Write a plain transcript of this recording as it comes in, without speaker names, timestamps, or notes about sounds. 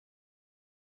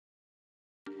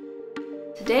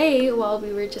Today, while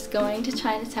we were just going to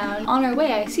Chinatown, on our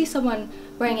way I see someone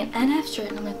wearing an NF shirt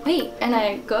and I'm like, wait, and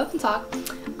I go up and talk.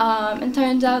 And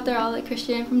turns out they're all like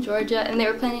Christian from Georgia and they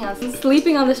were planning on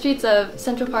sleeping on the streets of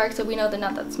Central Park, so we know they're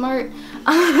not that smart.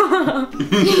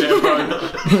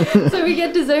 So we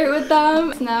get dessert with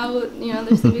them. So now, you know,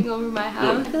 they're sleeping over my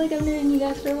house. I feel like I've known you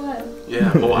guys for a while.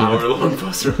 Yeah, a whole hour-long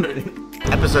bus ride.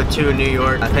 Episode 2 in New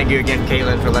York. Thank you again,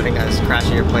 Caitlin, for letting us crash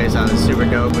at your place. That was super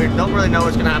dope. We don't really know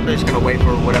what's gonna happen. We're just gonna wait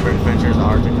for whatever adventures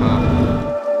are to come.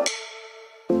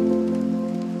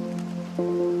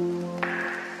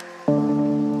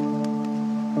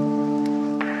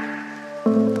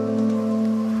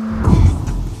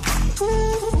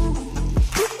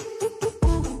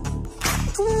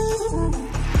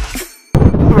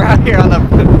 We're out here on the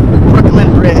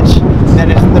Brooklyn Bridge. That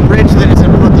is the bridge that is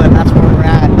in Brooklyn. That's where we're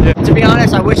at. Yeah. To be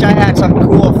honest, I wish I had some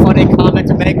cool, funny comment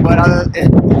to make, but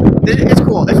it's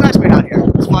cool. It's nice being out here.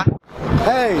 It's fun.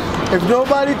 Hey, if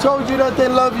nobody told you that they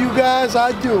love you guys,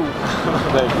 I do.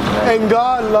 Thank you, man. And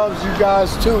God loves you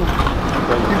guys too.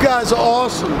 You guys are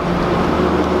awesome.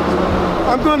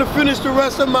 I'm gonna finish the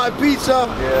rest of my pizza.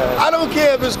 Yeah. I don't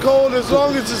care if it's cold as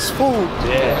long as it's food.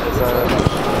 Yeah.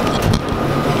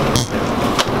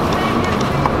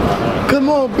 Come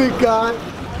on, big guy.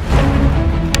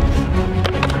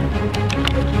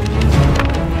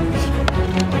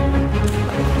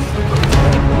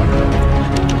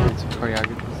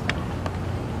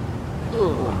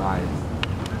 Oh, nice.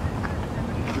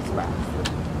 It's fast.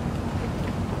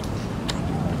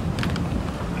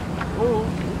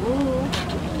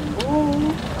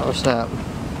 Oh snap.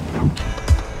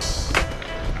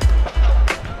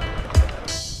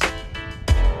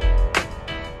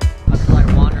 Like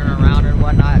wandering around and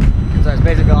whatnot, because that's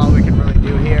basically all we can really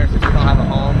do here since we don't have a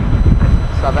home.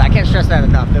 So I can't stress that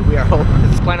enough that we are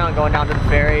homeless. Plan on going down to the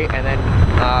ferry and then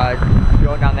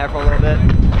going down there for a little bit,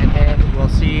 and then we'll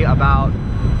see about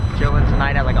chilling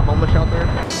tonight at like a homeless shelter.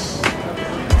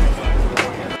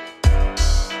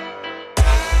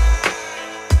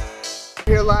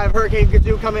 Here live, Hurricane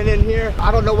Kazoo coming in here.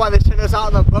 I don't know why they sent us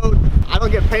out on the boat. I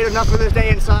don't get paid enough for this day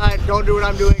inside. Don't do what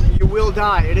I'm doing. You will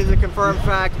die. It is a confirmed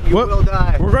fact. You will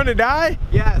die. We're gonna die?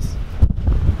 Yes.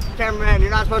 Cameraman,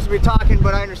 you're not supposed to be talking,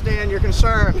 but I understand your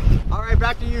concern. All right,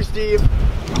 back to you, Steve.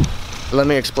 Let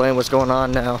me explain what's going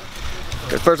on now.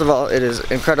 First of all, it is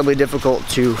incredibly difficult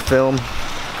to film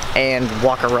and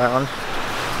walk around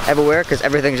everywhere because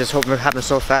everything's just happens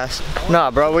so fast.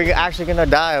 Nah, bro, we're actually gonna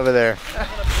die over there.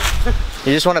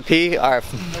 You just want to pee? All right.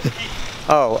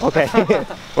 Oh, okay.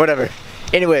 Whatever.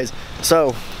 Anyways,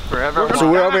 so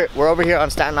we're over here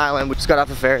on Staten Island. We just got off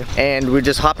the ferry and we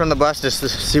just hopped on the bus just to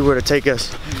see where to take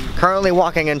us. Currently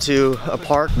walking into a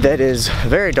park that is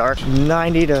very dark.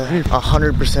 90 to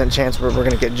 100% chance we're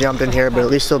gonna get jumped in here, but at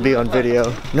least it'll be on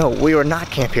video. No, we will not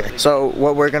camp here. So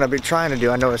what we're gonna be trying to do,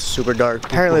 I know it's super dark.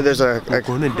 Apparently we're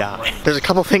gonna die. There's a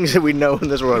couple things that we know in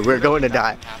this world. We're going to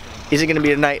die. Is it gonna be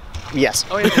tonight? Yes.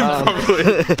 Oh yeah, probably.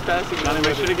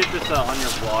 Make sure to get this on your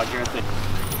vlog here.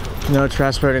 No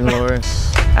transporting Lori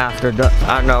after dark.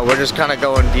 I don't know, we're just kind of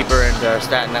going deeper into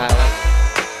Staten Island.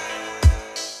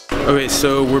 Okay,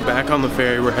 so we're back on the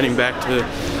ferry. We're heading back to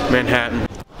Manhattan.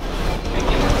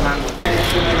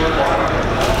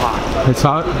 It's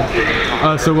hot?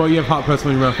 So well, you have hot press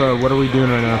on your mouth. What are we doing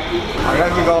right now? I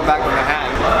guess we're going back to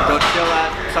Manhattan. Go chill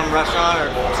at some restaurant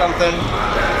or something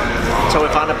until we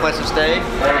find a place to stay.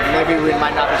 Or maybe we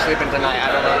might not be sleeping tonight.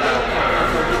 I don't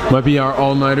know. Might be our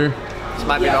all-nighter. This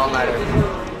might be an all-nighter.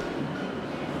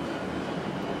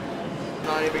 I'm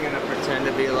not even gonna pretend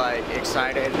to be like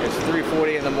excited. It's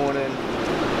 3:40 in the morning.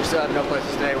 We still have no place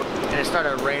to stay. And it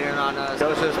started raining on us.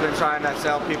 Joseph's been trying to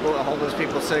sell homeless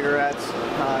people cigarettes,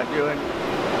 doing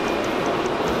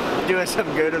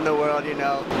some good in the world, you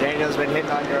know. Daniel's been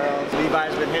hitting on girls.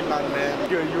 Levi's been hitting on men.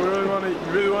 You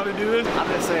really want to do this? I'm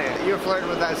just saying, you were flirting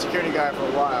with that security guard for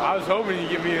a while. I was hoping you'd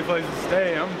give me a place to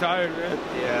stay. I'm tired, man.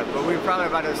 Yeah, but we're probably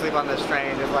about to sleep on this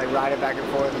train, just like ride it back and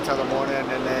forth until the morning,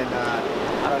 and then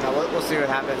I don't know. We'll see what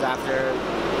happens after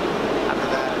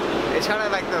that. It's kind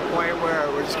of like the point where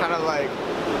we're just kind of like,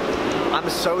 I'm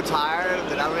so tired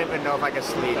that I don't even know if I can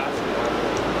sleep.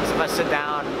 So if I sit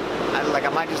down, I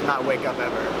might just not wake up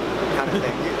ever, kind of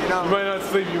thing. You know? You might not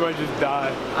sleep, you might just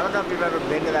die. I don't know if you've ever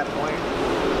been to that point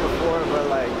before, but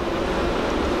like,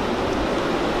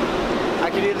 I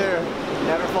could either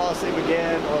never fall asleep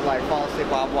again or like fall asleep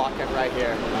while I'm walking right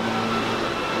here.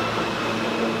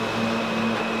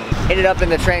 Ended up in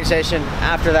the train station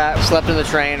after that, slept in the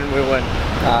train, and we went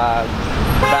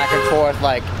back and forth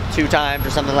like 2 times or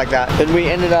something like that. Then we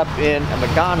ended up in a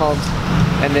McDonald's,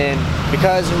 and then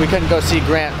because we couldn't go see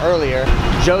Grant earlier,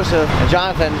 Joseph and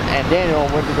Jonathan and Daniel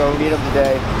went to go meet him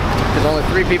today because only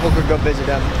 3 people could go visit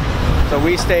him. So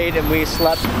we stayed and we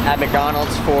slept at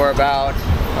McDonald's for about,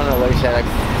 I don't know what you said, like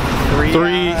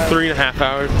 3.5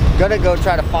 hours. Gonna go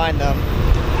try to find them.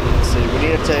 Let's see, we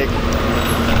need to take,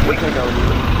 we need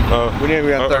to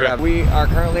go third out. We are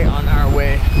currently on our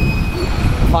way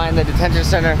to find the detention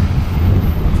center.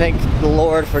 Thank the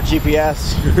Lord for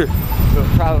GPS. We'll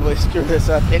probably screw this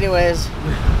up anyways,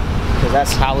 because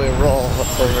that's how we roll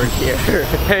over here.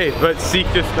 Hey, but seek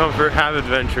discomfort, have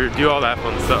adventure, do all that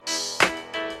fun stuff.